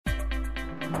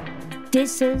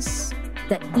This is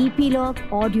the Epilogue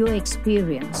Audio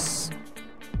Experience.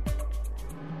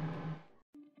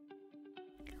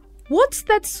 What's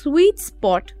that sweet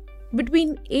spot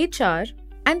between HR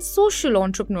and social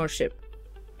entrepreneurship?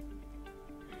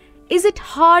 Is it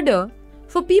harder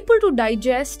for people to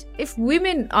digest if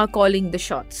women are calling the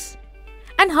shots?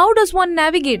 And how does one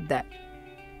navigate that?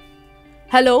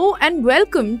 Hello and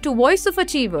welcome to Voice of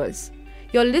Achievers.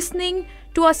 You're listening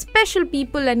to our special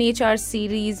People and HR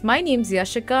series. My name's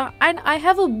Yashika and I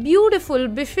have a beautiful,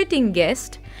 befitting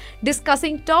guest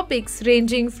discussing topics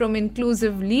ranging from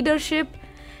inclusive leadership,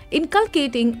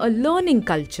 inculcating a learning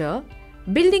culture,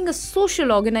 building a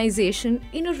social organization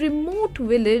in a remote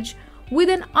village with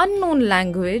an unknown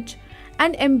language,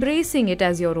 and embracing it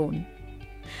as your own.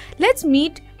 Let's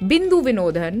meet Bindu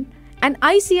Vinodhan, an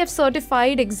ICF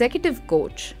certified executive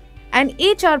coach, an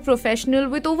HR professional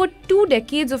with over 2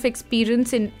 decades of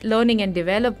experience in learning and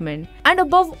development, and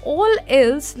above all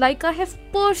else, like I have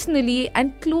personally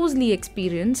and closely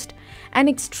experienced, an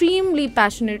extremely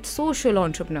passionate social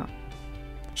entrepreneur.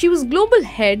 She was global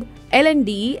head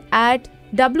L&D at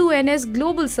WNS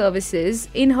Global Services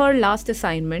in her last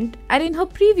assignment, and in her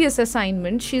previous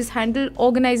assignment, she's handled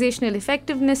organizational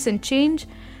effectiveness and change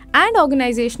and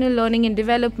organizational learning and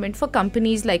development for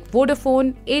companies like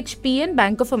Vodafone, HP, and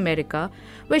Bank of America,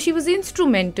 where she was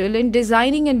instrumental in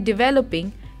designing and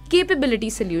developing capability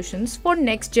solutions for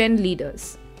next-gen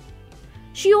leaders.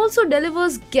 She also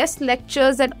delivers guest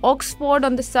lectures at Oxford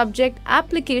on the subject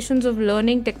Applications of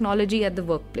Learning Technology at the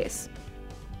Workplace.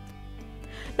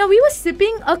 Now, we were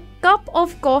sipping a cup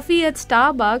of coffee at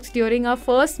Starbucks during our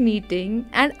first meeting,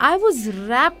 and I was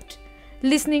rapt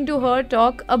listening to her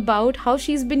talk about how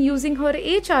she's been using her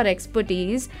HR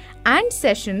expertise and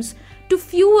sessions to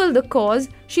fuel the cause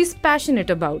she's passionate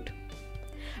about.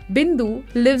 Bindu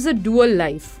lives a dual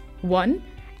life, one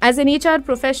as an HR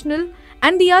professional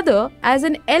and the other as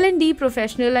an L&D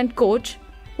professional and coach,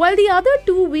 while the other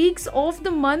 2 weeks of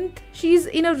the month she's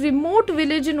in a remote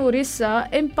village in Orissa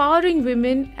empowering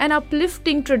women and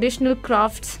uplifting traditional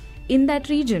crafts in that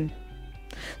region.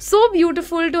 So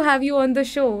beautiful to have you on the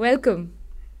show. Welcome.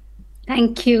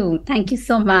 Thank you. Thank you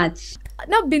so much.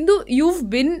 Now, Bindu, you've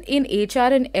been in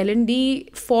HR and L&D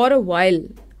for a while.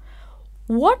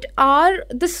 What are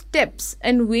the steps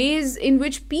and ways in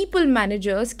which people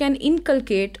managers can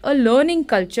inculcate a learning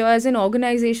culture as an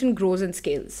organization grows and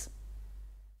scales?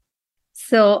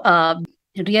 So,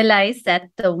 realize that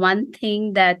the one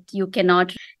thing that you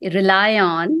cannot rely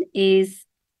on is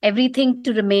everything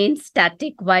to remain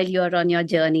static while you're on your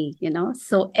journey,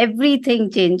 So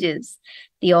everything changes.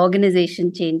 The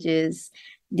organization changes,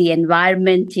 the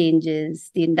environment changes,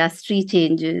 the industry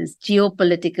changes,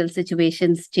 geopolitical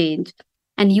situations change,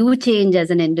 and you change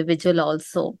as an individual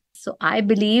also. So I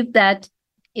believe that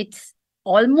it's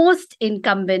almost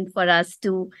incumbent for us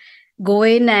to go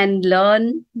in and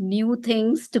learn new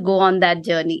things to go on that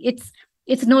journey.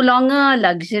 It's no longer a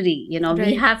luxury, Right.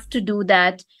 We have to do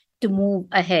that to move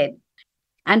ahead.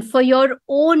 And for your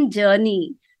own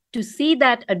journey, to see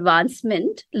that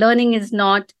advancement, learning is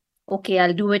not, okay,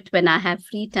 I'll do it when I have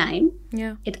free time.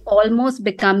 Yeah. It almost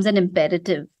becomes an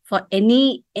imperative for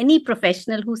any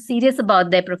professional who's serious about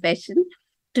their profession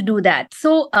to do that.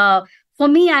 So for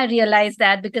me, I realized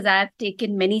that because I've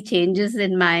taken many changes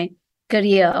in my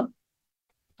career,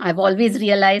 I've always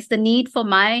realized the need for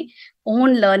my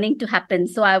own learning to happen.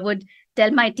 So I would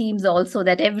tell my teams also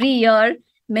that every year,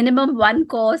 minimum one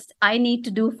course I need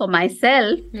to do for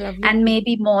myself. Lovely. And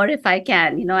maybe more if I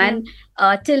can, And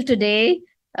till today,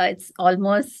 it's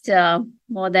almost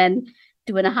more than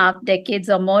 2.5 decades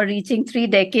or more, reaching 3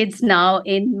 decades now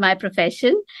in my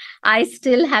profession. I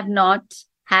still have not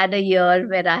had a year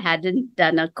where I hadn't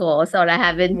done a course or I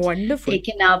haven't Wonderful.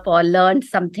 taken up or learned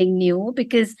something new,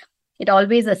 because it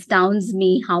always astounds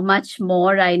me how much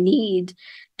more I need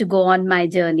to go on my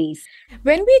journeys.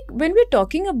 When we're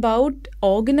talking about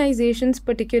organizations,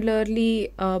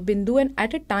 particularly Bindu, and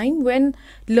at a time when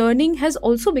learning has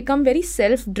also become very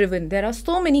self-driven, there are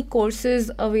so many courses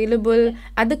available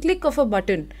at the click of a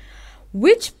button.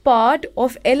 Which part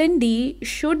of L&D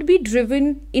should be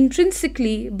driven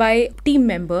intrinsically by team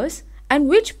members, and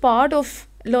which part of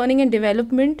learning and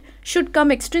development should come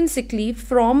extrinsically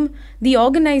from the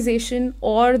organization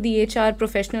or the HR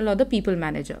professional or the people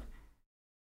manager?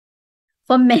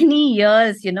 For many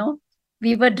years,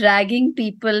 we were dragging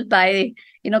people by,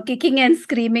 kicking and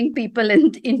screaming people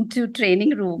into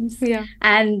training rooms. Yeah.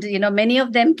 And, many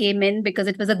of them came in because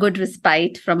it was a good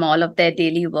respite from all of their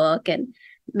daily work. And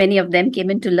many of them came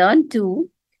in to learn too.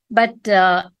 But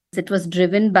it was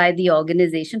driven by the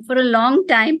organization. For a long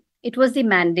time, it was the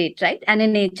mandate, right? And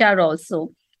in HR also,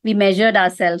 we measured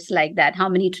ourselves like that. How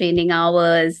many training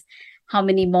hours, how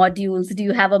many modules? Do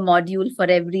you have a module for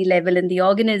every level in the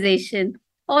organization?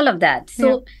 All of that.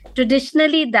 So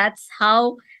traditionally, that's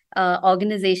how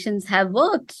organizations have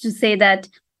worked, to say that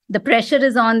the pressure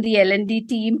is on the L&D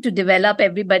team to develop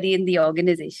everybody in the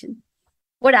organization.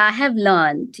 What I have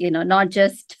learned, not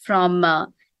just from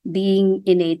being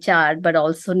in HR, but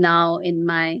also now in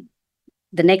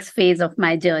the next phase of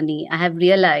my journey, I have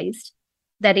realized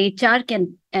that HR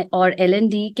or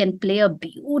L&D can play a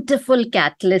beautiful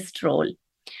catalyst role.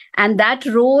 And that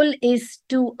role is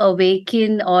to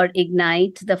awaken or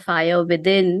ignite the fire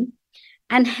within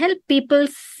and help people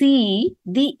see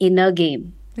the inner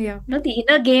game. Yeah. The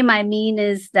inner game, I mean,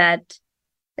 is that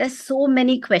there's so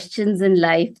many questions in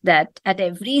life that at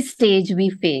every stage we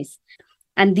face.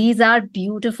 And these are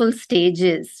beautiful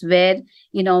stages where,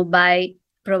 by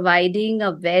providing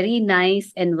a very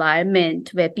nice environment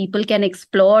where people can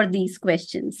explore these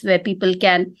questions, where people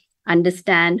can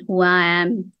understand who I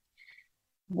am,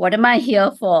 what am I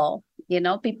here for?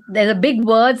 There's a big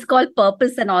words called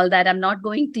purpose and all that. I'm not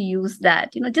going to use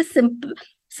that. Just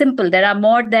simple. There are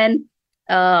more than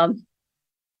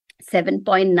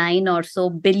 7.9 or so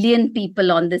billion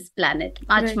people on this planet,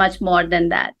 much more than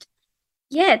that.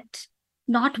 Yet,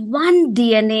 not one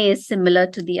DNA is similar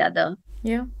to the other.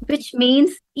 Yeah. Which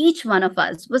means each one of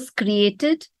us was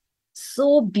created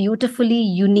so beautifully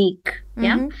unique. Mm-hmm.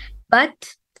 Yeah.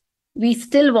 But we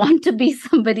still want to be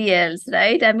somebody else,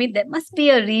 right? I mean, there must be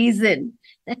a reason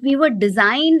that we were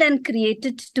designed and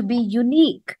created to be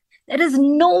unique. There is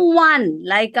no one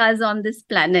like us on this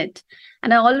planet.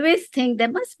 And I always think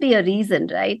there must be a reason,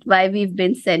 right? Why we've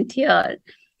been sent here.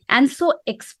 And so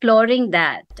exploring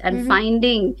that and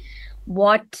finding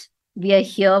what we are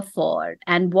here for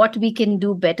and what we can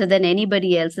do better than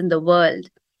anybody else in the world.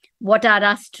 What are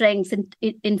our strengths? And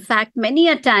in fact, many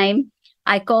a time,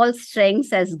 I call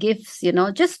strengths as gifts,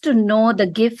 just to know the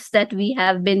gifts that we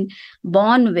have been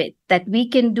born with, that we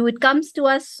can do. It comes to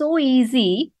us so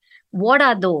easy. What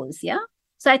are those? Yeah.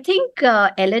 So I think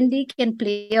L&D can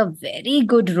play a very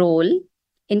good role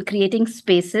in creating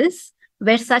spaces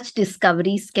where such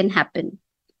discoveries can happen.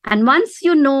 And once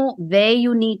you know where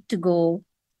you need to go,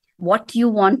 what you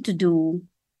want to do,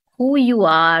 who you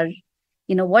are,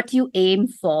 what you aim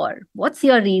for, what's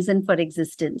your reason for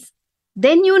existence,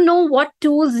 then you know what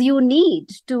tools you need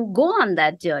to go on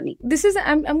that journey.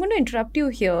 I'm going to interrupt you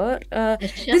here. Sure.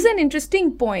 This is an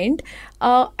interesting point.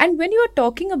 And when you are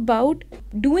talking about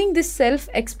doing this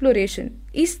self-exploration,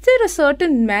 is there a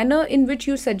certain manner in which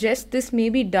you suggest this may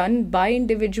be done by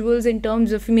individuals in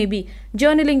terms of maybe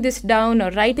journaling this down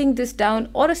or writing this down,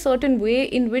 or a certain way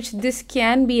in which this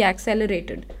can be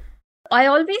accelerated? I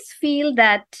always feel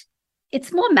that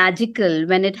it's more magical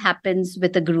when it happens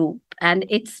with a group, and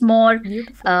it's more,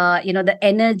 the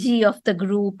energy of the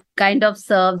group kind of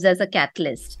serves as a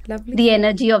catalyst. Lovely. The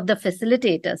energy of the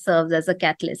facilitator serves as a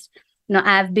catalyst.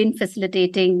 I've been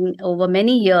facilitating over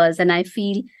many years, and I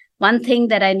feel one thing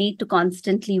that I need to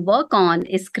constantly work on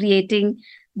is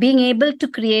being able to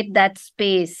create that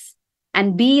space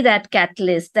and be that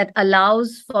catalyst that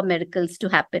allows for miracles to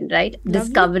happen, right? Lovely.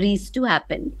 Discoveries to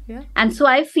happen. Yeah. And so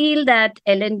I feel that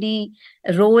L&D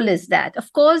role is that.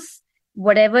 Of course,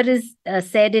 whatever is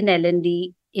said in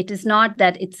L&D, it is not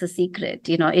that it's a secret.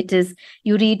 It is,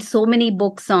 you read so many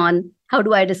books on how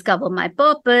do I discover my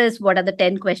purpose? What are the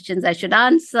 10 questions I should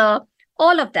answer?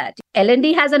 All of that.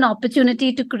 L&D has an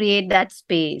opportunity to create that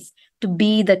space, to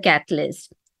be the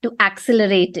catalyst, to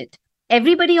accelerate it.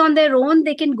 Everybody on their own,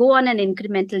 they can go on an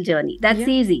incremental journey. That's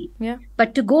easy. Yeah.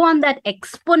 But to go on that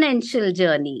exponential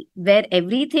journey where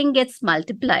everything gets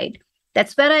multiplied,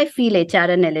 that's where I feel HR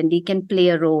and L&D can play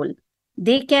a role.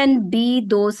 They can be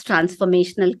those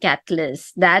transformational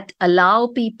catalysts that allow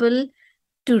people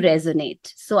to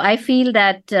resonate. So I feel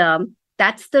that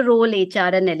that's the role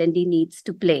HR and L&D needs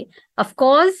to play. Of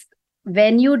course,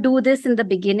 when you do this in the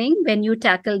beginning, when you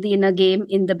tackle the inner game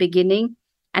in the beginning,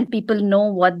 and people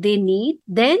know what they need,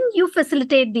 then you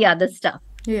facilitate the other stuff.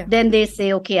 Yeah. Then they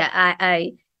say, okay,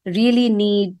 I really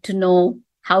need to know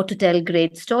how to tell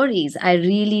great stories. I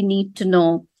really need to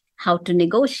know how to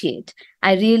negotiate.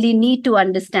 I really need to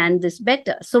understand this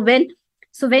better. So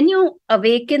when you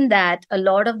awaken that, a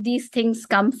lot of these things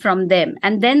come from them,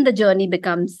 and then the journey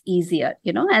becomes easier,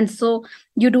 and so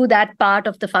you do that part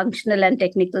of the functional and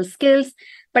technical skills.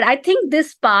 But I think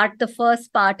this part, the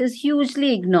first part, is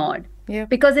hugely ignored. Yeah.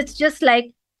 Because it's just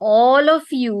like all of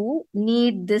you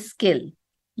need this skill.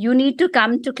 You need to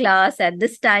come to class at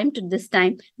this time to this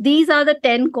time. These are the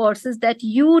 10 courses that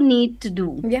you need to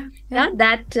do. Yeah.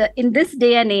 That in this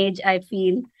day and age, I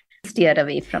feel steer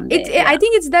away from there. I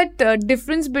think it's that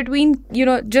difference between,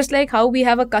 just like how we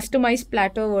have a customized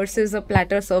platter versus a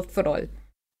platter served for all.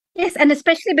 Yes, and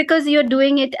especially because you're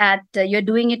doing it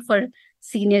for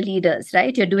senior leaders,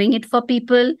 right? You're doing it for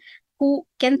people who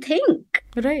can think,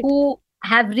 right, who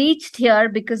have reached here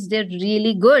because they're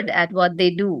really good at what they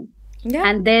do. Yeah.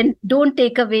 And then don't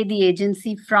take away the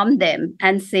agency from them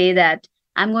and say that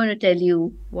I'm going to tell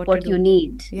you what you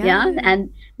need. Yeah. And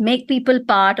make people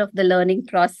part of the learning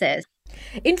process.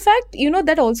 In fact,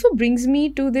 that also brings me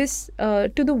to this,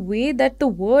 to the way that the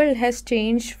world has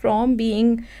changed from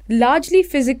being largely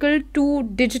physical to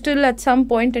digital at some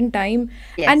point in time.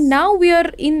 Yes. And now we are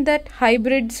in that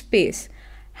hybrid space.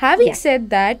 Having said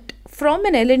that, from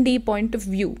an L&D point of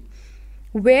view,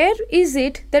 where is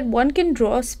it that one can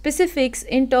draw specifics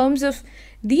in terms of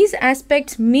these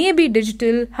aspects may be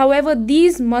digital, however,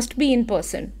 these must be in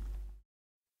person?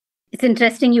 It's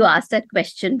interesting you asked that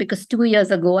question, because 2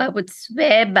 years ago, I would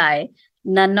swear by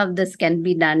none of this can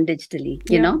be done digitally.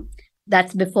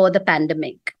 That's before the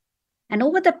pandemic. And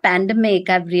over the pandemic,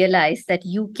 I've realized that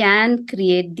you can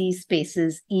create these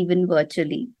spaces even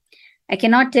virtually. I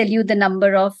cannot tell you the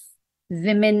number of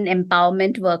women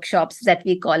empowerment workshops that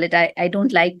we call it. I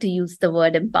don't like to use the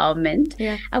word empowerment.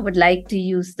 Yeah. I would like to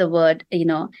use the word,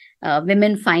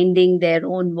 women finding their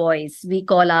own voice. We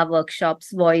call our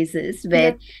workshops voices,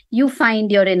 where you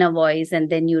find your inner voice and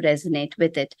then you resonate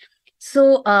with it.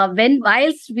 So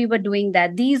whilst we were doing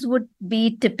that, these would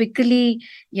be typically,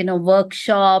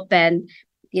 workshop and,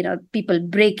 people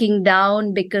breaking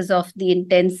down because of the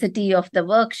intensity of the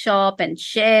workshop and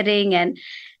sharing. And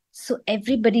so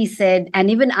everybody said, and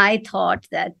even I thought,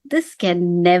 that this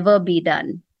can never be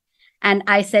done. And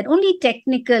I said, only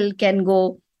technical can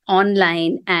go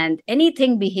online and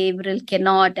anything behavioral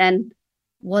cannot. And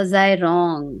was I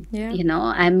wrong? Yeah.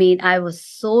 I was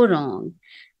so wrong,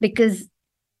 because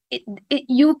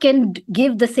you can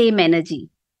give the same energy.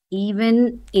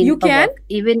 Even in you can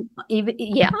even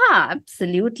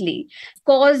absolutely. Of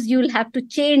course, you'll have to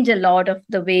change a lot of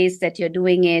the ways that you're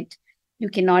doing it. You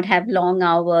cannot have long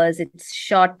hours. It's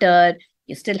shorter.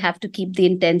 You still have to keep the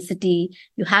intensity.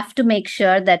 You have to make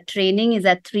sure that training is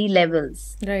at 3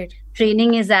 levels. Right.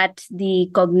 Training is at the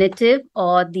cognitive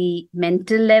or the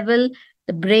mental level,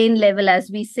 the brain level, as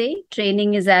we say.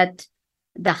 Training is at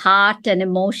the heart and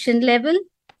emotion level.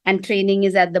 And training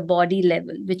is at the body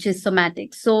level, which is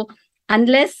somatic. So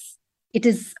unless it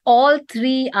is all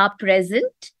 3 are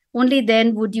present, only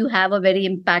then would you have a very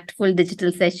impactful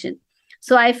digital session.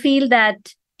 So I feel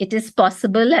that it is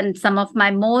possible, and some of my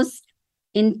most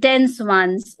intense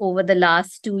ones over the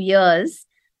last 2 years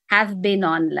have been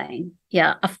online.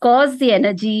 Yeah, of course, the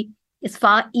energy is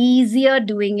far easier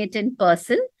doing it in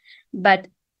person, but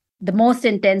the most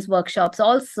intense workshops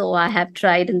also I have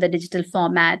tried in the digital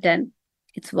format, and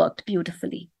it's worked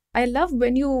beautifully. I love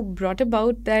when you brought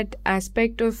about that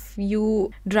aspect of you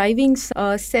driving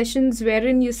sessions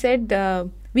wherein you said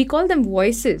we call them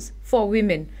voices for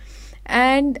women.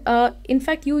 And in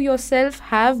fact, you yourself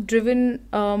have driven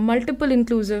multiple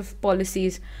inclusive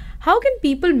policies. How can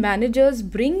people managers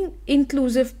bring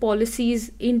inclusive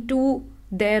policies into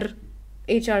their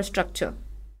HR structure?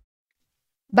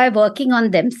 By working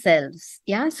on themselves.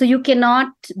 Yeah. So you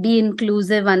cannot be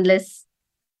inclusive unless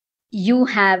you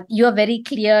are very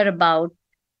clear about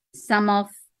some of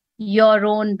your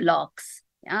own blocks.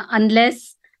 Yeah?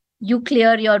 Unless you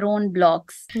clear your own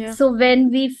blocks. Yeah. So when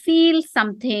we feel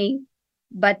something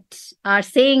but are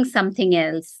saying something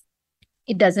else,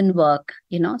 it doesn't work,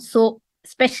 So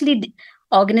especially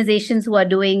organizations who are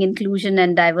doing inclusion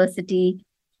and diversity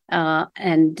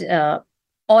and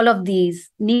all of these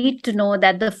need to know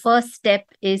that the first step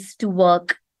is to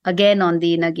work again on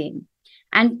the inner game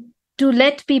and to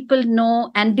let people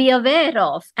know and be aware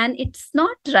of. And it's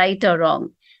not right or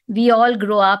wrong. We all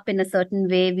grow up in a certain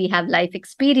way. We have life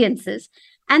experiences.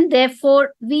 And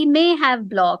therefore, we may have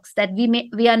blocks that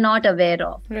we are not aware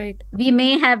of. Right. We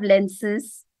may have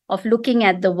lenses of looking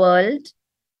at the world,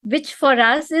 which for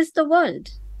us is the world,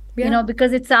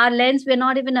 because it's our lens, we're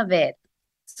not even aware.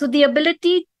 So the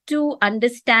ability to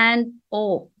understand,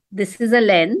 oh, this is a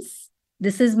lens,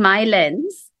 this is my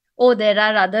lens, oh, there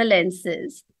are other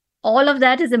lenses. All of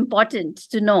that is important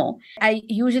to know. I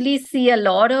usually see a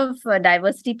lot of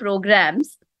diversity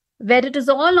programs where it is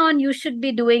all on, you should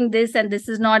be doing this and this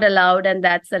is not allowed and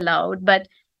that's allowed, but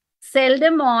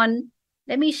seldom on,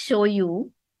 let me show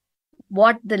you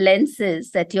what the lens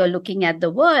is that you're looking at the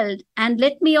world. And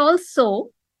let me also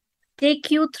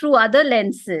take you through other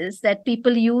lenses that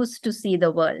people use to see the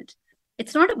world.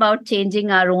 It's not about changing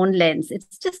our own lens.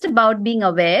 It's just about being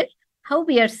aware how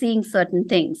we are seeing certain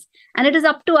things. And it is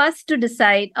up to us to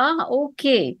decide,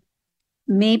 okay,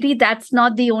 maybe that's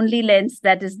not the only lens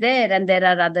that is there, and there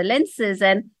are other lenses.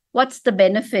 And what's the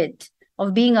benefit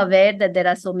of being aware that there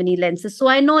are so many lenses? So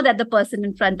I know that the person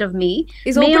in front of me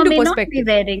Is may open or to may not be perspective.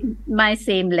 wearing my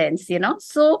same lens,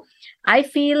 So I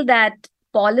feel that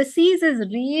policies is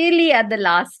really at the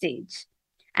last stage.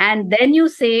 And then you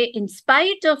say, in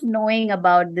spite of knowing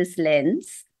about this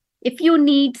lens, if you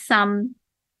need some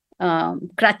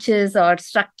crutches or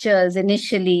structures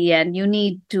initially, and you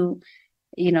need to,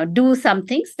 do some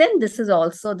things, then this is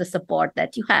also the support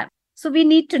that you have. So we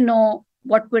need to know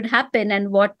what would happen,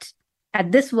 and what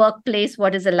at this workplace,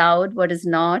 what is allowed, what is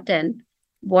not, and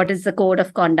what is the code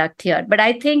of conduct here. But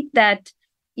I think that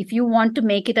if you want to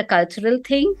make it a cultural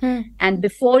thing, and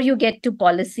before you get to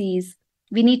policies,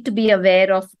 we need to be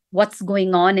aware of what's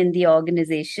going on in the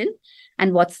organization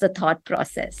and what's the thought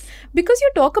process. Because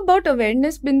you talk about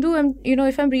awareness, Bindu, and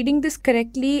if I'm reading this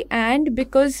correctly, and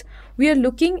because we are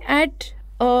looking at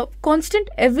a constant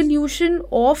evolution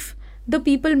of the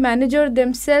people manager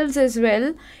themselves as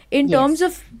well, in Yes. terms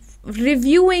of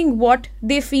reviewing what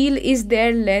they feel is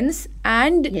their lens,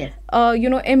 and Yes.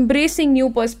 embracing new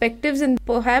perspectives. And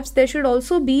perhaps there should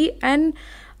also be an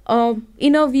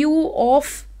inner view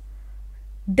of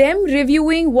them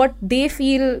reviewing what they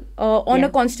feel on Yeah. a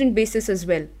constant basis as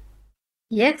well.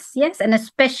 Yes, yes, and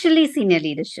especially senior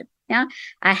leadership. Yeah,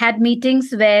 I had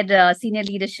meetings where senior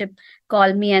leadership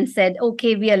called me and said,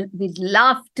 "Okay, we'd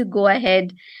love to go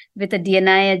ahead with a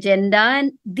DNI agenda,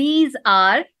 and these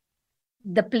are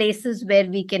the places where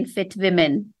we can fit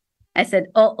women." I said,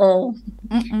 "Oh,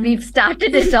 we've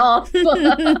started it off."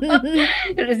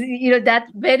 That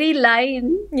very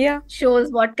line Yeah.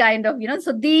 shows what kind of,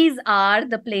 so these are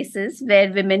the places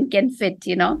where women can fit,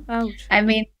 Ouch. I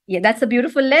mean, yeah, that's a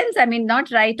beautiful lens. I mean,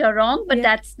 not right or wrong, but Yeah.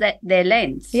 that's their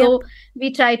lens. So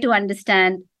we try to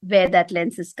understand where that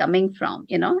lens is coming from,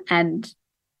 and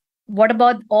what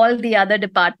about all the other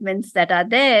departments that are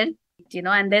there,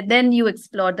 and then you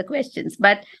explore the questions.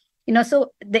 But,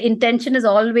 so the intention is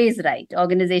always right.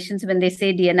 Organizations, when they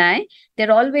say DNI,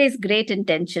 they're always great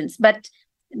intentions, but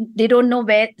they don't know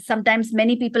where. Sometimes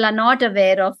many people are not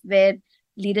aware of where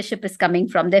leadership is coming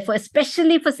from. Therefore,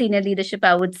 especially for senior leadership,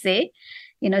 I would say,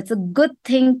 it's a good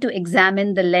thing to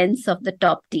examine the lens of the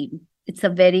top team. It's a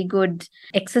very good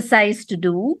exercise to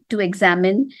do, to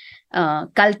examine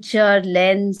culture,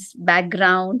 lens,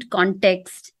 background,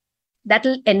 context. That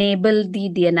will enable the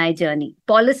DNI journey.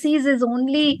 Policies is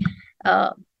only,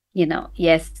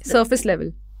 yes. Surface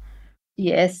level.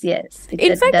 Yes.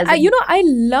 In fact, I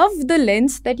love the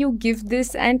lens that you give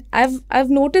this, and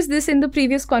I've noticed this in the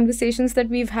previous conversations that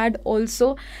we've had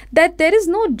also, that there is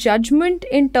no judgment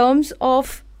in terms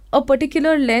of a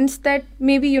particular lens that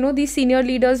maybe these senior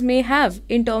leaders may have,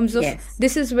 in terms of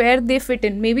this is where they fit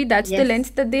in. Maybe that's the lens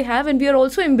that they have, and we are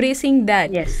also embracing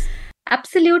that. Yes,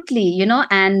 absolutely.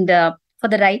 And for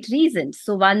the right reasons.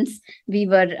 So once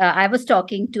I was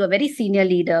talking to a very senior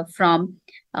leader from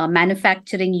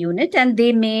manufacturing unit, and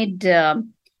they made,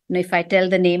 if I tell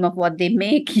the name of what they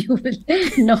make, you will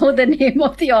know the name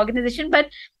of the organization. But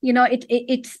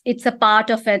it's a part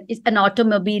of it's an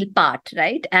automobile part,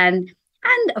 right? And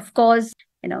of course,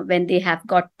 when they have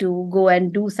got to go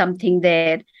and do something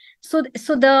there, so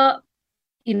the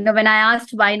when I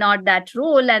asked why not that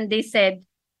role, and they said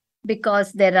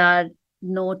because there are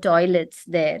no toilets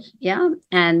there. Yeah,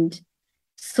 and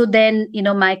so then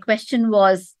my question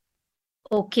was,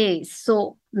 okay,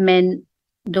 so men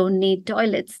don't need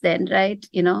toilets then, right?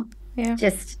 So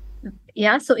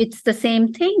it's the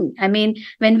same thing. I mean,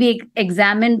 when we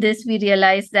examine this, we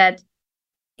realize that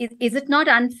is it not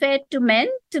unfair to men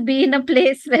to be in a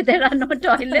place where there are no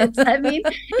toilets? I mean,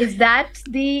 is that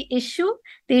the issue?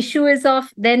 The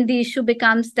issue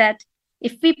becomes that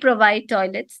if we provide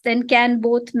toilets, then can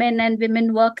both men and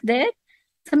women work there?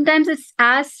 Sometimes it's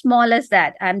as small as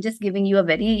that. I'm just giving you a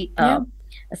very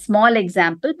a small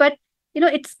example, but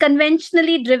it's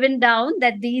conventionally driven down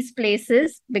that these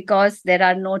places, because there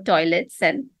are no toilets,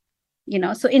 and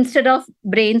so instead of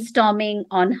brainstorming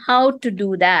on how to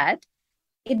do that,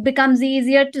 it becomes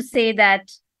easier to say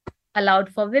that allowed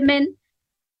for women,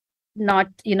 not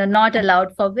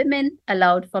allowed for women,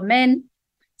 allowed for men.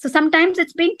 So sometimes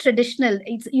it's being traditional.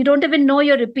 You don't even know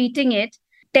you're repeating it.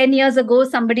 10 years ago,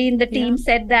 somebody in the team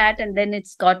said that, and then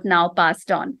it's got now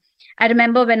passed on. I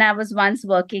remember when I was once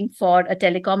working for a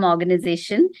telecom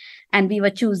organization, and we were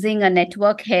choosing a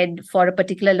network head for a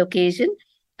particular location.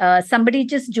 Somebody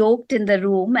just joked in the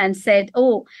room and said,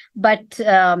 "Oh, but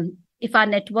if our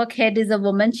network head is a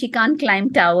woman, she can't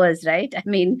climb towers, right? I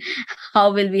mean,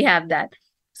 how will we have that?"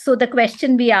 So the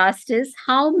question we asked is,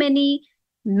 how many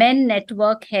men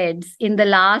network heads in the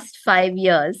last 5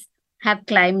 years have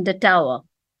climbed a tower,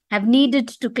 have needed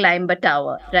to climb a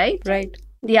tower, right? Right.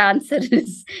 The answer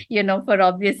is, for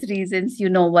obvious reasons, you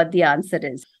know what the answer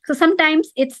is. So sometimes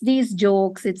it's these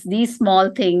jokes, it's these small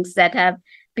things that have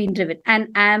been driven. And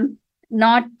I'm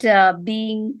not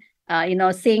saying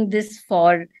this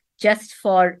for just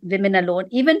for women alone.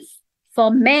 Even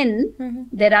for men,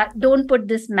 don't put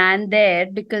this man there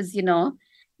because,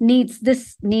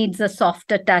 needs a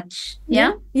softer touch.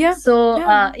 Yeah. Yeah. So,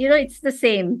 it's the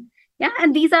same. Yeah.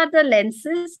 And these are the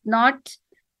lenses, not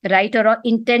right or wrong.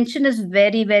 Intention is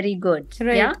very, very good.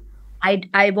 Right. Yeah.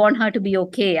 I want her to be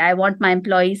okay. I want my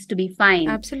employees to be fine.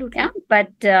 Absolutely. Yeah. But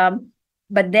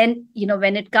then,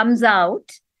 when it comes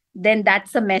out, then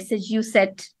that's a message you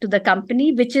set to the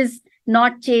company, which is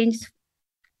not changed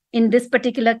in this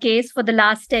particular case for the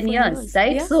last 10 years,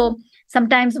 right? Yes. So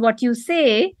sometimes what you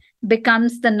say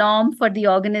becomes the norm for the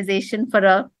organization for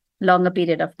a longer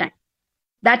period of time.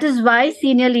 That is why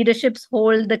senior leaderships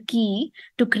hold the key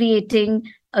to creating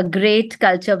a great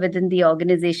culture within the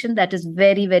organization that is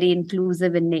very, very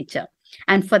inclusive in nature.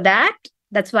 And for that,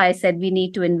 that's why I said we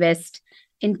need to invest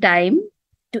in time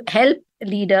to help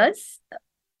leaders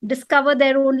discover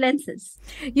their own lenses.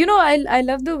 I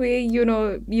love the way,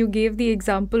 you gave the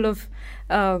example of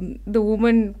the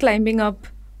woman climbing up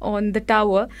on the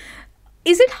tower.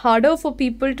 Is it harder for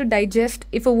people to digest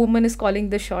if a woman is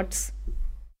calling the shots?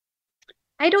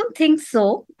 I don't think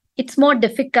so. It's more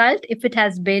difficult if it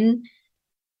has been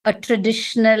a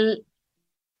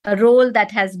role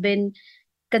that has been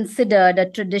considered a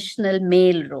traditional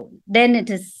male role. Then it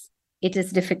is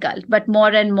difficult. But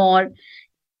more and more,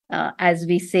 as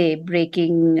we say,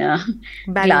 breaking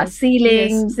glass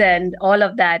ceilings, yes, and all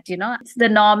of that, it's the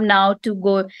norm now to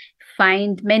go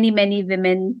find many, many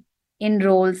women in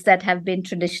roles that have been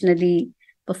traditionally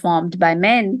performed by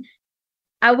men.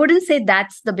 I wouldn't say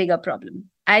that's the bigger problem.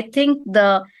 I think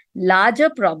the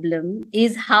larger problem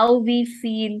is how we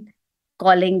feel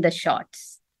calling the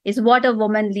shots, is what a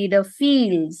woman leader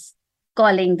feels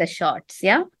calling the shots.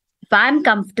 Yeah. If I'm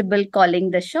comfortable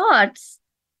calling the shots,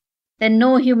 then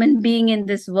no human being in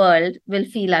this world will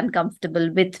feel uncomfortable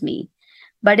with me.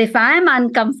 But if I'm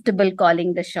uncomfortable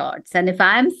calling the shots, and if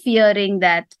I'm fearing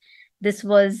that this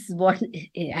was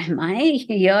am I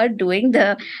here doing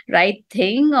the right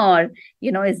thing? Or,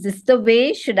 is this the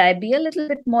way? Should I be a little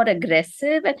bit more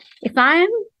aggressive? And if I'm,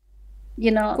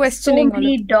 questioning so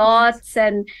many dots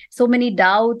and so many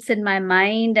doubts in my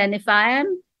mind, and if I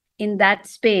am in that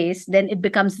space, then it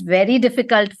becomes very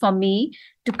difficult for me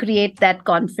to create that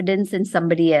confidence in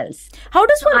somebody else. How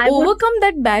does one overcome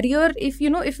that barrier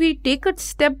if we take a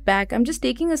step back? I'm just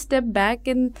taking a step back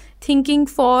and thinking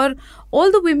for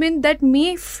all the women that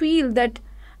may feel that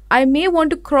I may want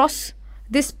to cross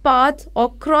this path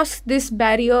or cross this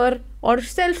barrier or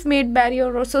self-made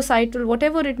barrier or societal,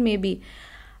 whatever it may be.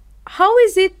 How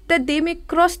is it that they may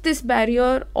cross this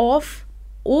barrier of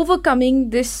overcoming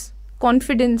this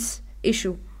confidence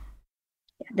issue?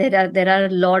 There are a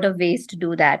lot of ways to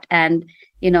do that, and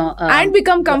and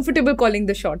become comfortable calling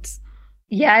the shots.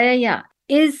 Yeah.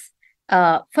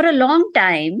 For a long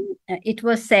time, it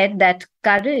was said that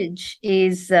courage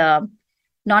is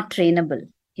not trainable.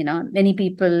 Many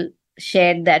people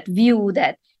shared that view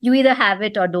that you either have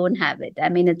it or don't have it. I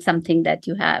mean, it's something that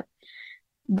you have.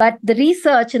 But the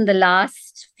research in the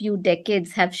last few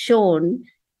decades have shown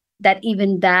that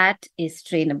even that is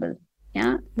trainable.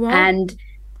 Yeah. Wow. And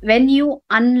when you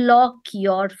unlock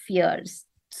your fears,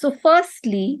 so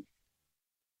firstly,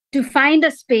 to find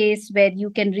a space where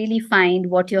you can really find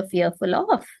what you're fearful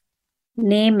of,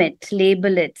 name it,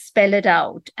 label it, spell it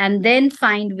out, and then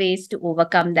find ways to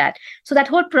overcome that. So that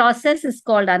whole process is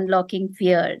called unlocking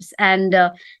fears. And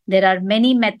there are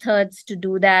many methods to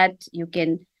do that. You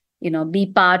can, be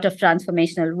part of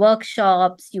transformational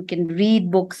workshops. You can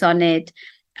read books on it.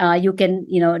 You can,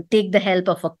 take the help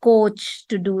of a coach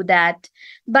to do that.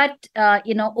 But,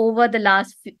 over the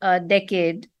last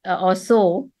decade or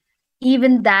so,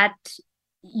 even that,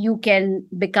 you can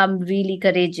become really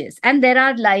courageous. And there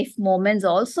are life moments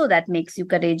also that makes you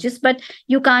courageous, but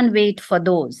you can't wait for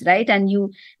those, right? And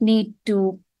you need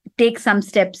to take some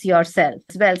steps yourself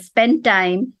as well. Spend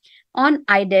time on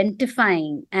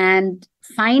identifying and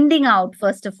finding out,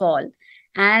 first of all,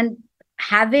 and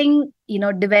having,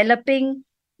 developing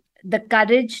the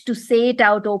courage to say it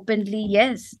out openly.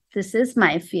 Yes, this is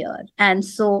my fear. And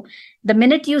so the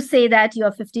minute you say that,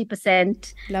 you're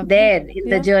 50% there in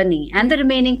the journey. And the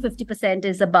remaining 50%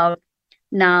 is about,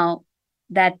 now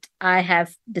that I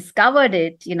have discovered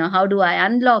it, how do I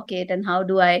unlock it? And how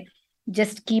do I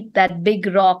just keep that big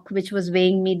rock which was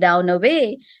weighing me down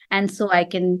away? And so I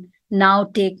can now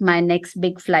take my next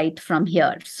big flight from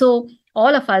here. So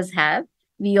all of us have.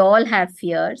 We all have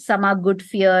fears. Some are good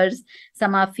fears.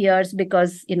 Some are fears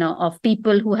because, of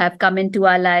people who have come into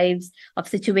our lives, of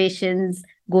situations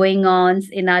going on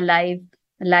in our life.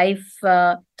 Life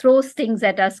throws things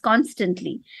at us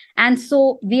constantly. And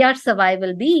so we are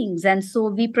survival beings. And so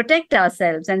we protect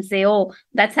ourselves and say, oh,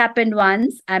 that's happened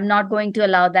once. I'm not going to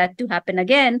allow that to happen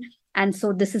again. And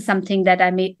so this is something that I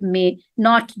may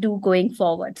not do going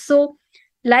forward. So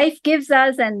life gives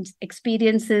us and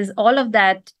experiences all of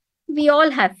that. We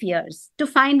all have fears. To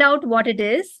find out what it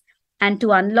is and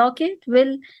to unlock it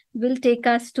will take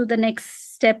us to the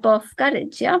next step of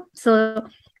courage. Yeah. So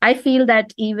I feel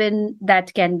that even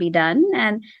that can be done.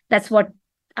 And that's what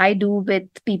I do with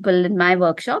people in my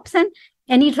workshops. And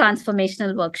any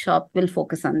transformational workshop will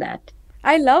focus on that.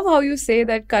 I love how you say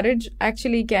that courage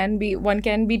actually one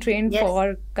can be trained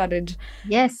for courage.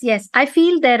 Yes. I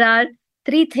feel there are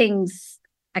 4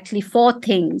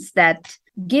 things that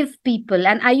give people.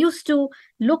 And I used to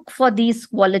look for these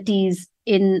qualities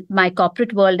in my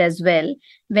corporate world as well,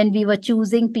 when we were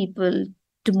choosing people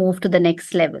to move to the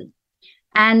next level.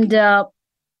 And,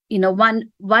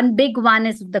 one big one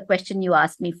is the question you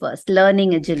asked me first,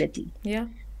 learning agility. Yeah.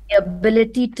 The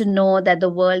ability to know that the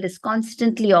world is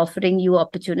constantly offering you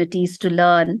opportunities to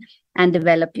learn and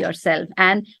develop yourself,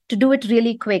 and to do it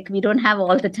really quick. We don't have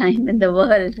all the time in the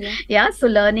world. Yeah. So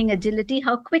learning agility,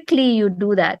 how quickly you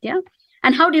do that. Yeah.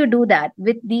 And how do you do that?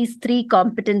 With these 3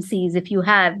 competencies, if you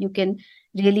can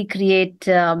really create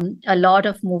a lot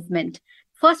of movement.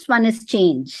 First one is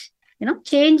change.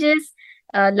 Change is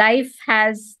life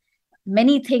has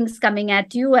many things coming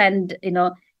at you, and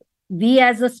we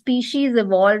as a species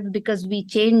evolved because we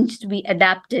changed, we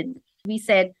adapted. We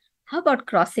said, how about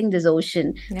crossing this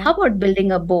ocean? Yeah. How about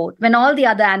building a boat? When all the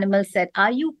other animals said,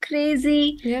 are you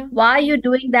crazy? Yeah. Why are you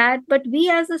doing that? But we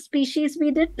as a species,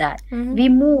 we did that. Mm-hmm. We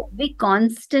moved, we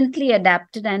constantly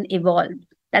adapted and evolved.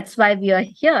 That's why we are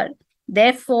here.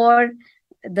 Therefore,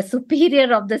 the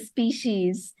superior of the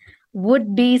species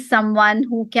would be someone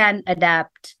who can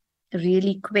adapt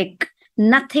really quick.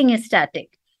 Nothing is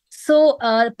static. So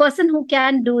a person who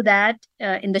can do that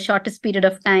in the shortest period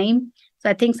of time. So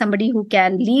I think somebody who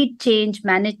can lead change,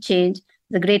 manage change,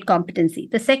 is a great competency.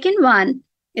 The second one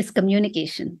is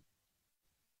communication.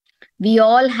 We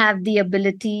all have the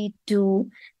ability to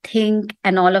think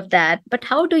and all of that, but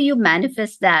how do you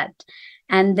manifest that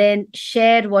and then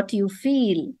share what you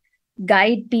feel,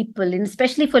 guide people, and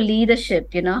especially for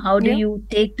leadership, how do you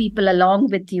take people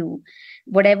along with you?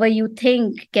 Whatever you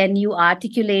think, can you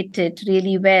articulate it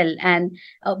really well? And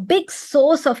a big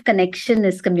source of connection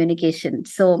is communication.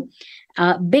 So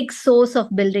a big source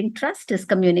of building trust is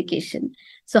communication.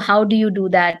 So how do you do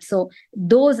that? So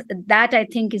that I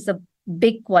think is a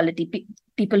big quality.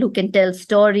 People who can tell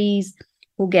stories,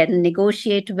 who can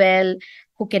negotiate well,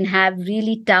 who can have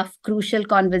really tough, crucial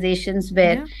conversations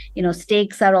where,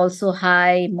 stakes are also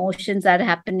high, emotions are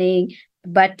happening,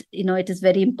 but, it is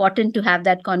very important to have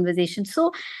that conversation.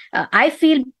 So I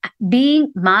feel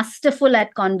being masterful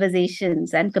at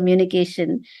conversations and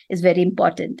communication is very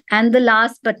important. And the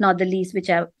last but not the least,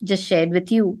 which I just shared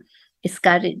with you, is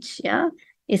courage. Yeah.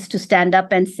 Is to stand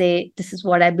up and say, this is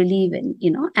what I believe in,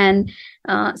 And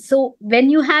so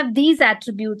when you have these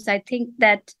attributes, I think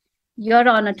that you're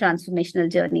on a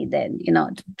transformational journey then,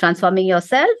 transforming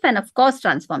yourself and of course,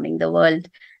 transforming the world,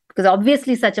 because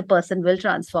obviously such a person will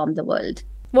transform the world.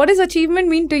 What does achievement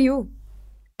mean to you?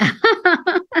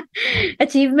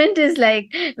 Achievement is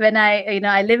like when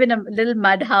I live in a little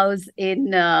mud house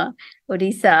in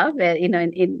Odisha, where,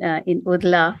 in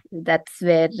Udla, that's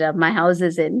where my house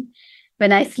is in.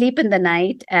 When I sleep in the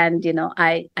night and,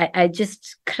 I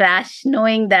just crash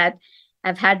knowing that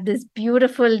I've had this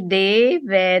beautiful day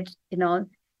where,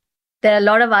 there are a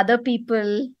lot of other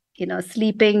people,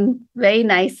 sleeping very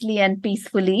nicely and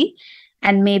peacefully.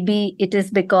 And maybe it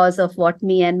is because of what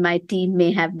me and my team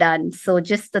may have done. So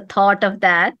just the thought of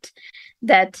that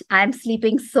I'm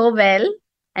sleeping so well,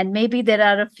 and maybe there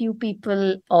are a few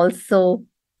people also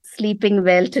sleeping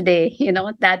well today,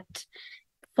 that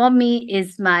for me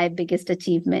is my biggest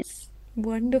achievement.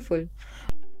 Wonderful.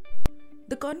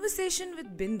 The conversation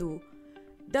with Bindu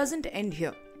doesn't end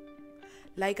here.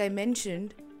 Like I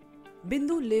mentioned,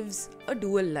 Bindu lives a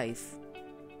dual life.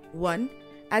 One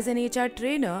as an HR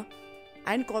trainer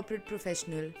and corporate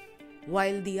professional,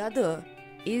 while the other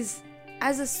is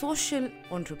as a social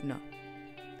entrepreneur.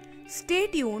 Stay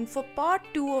tuned for part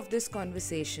 2 of this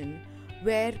conversation,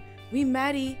 where we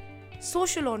marry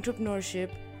social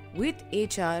entrepreneurship with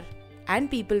HR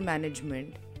and people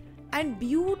management and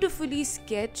beautifully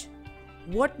sketch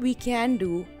what we can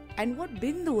do and what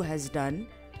Bindu has done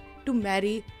to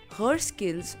marry her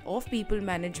skills of people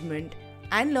management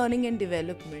and learning and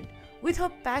development with her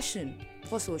passion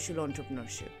for social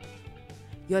entrepreneurship.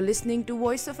 You're listening to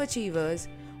Voice of Achievers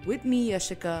with me,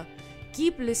 Yashika.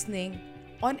 Keep listening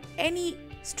on any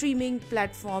streaming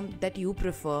platform that you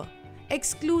prefer,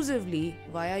 exclusively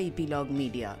via Epilogue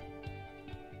Media.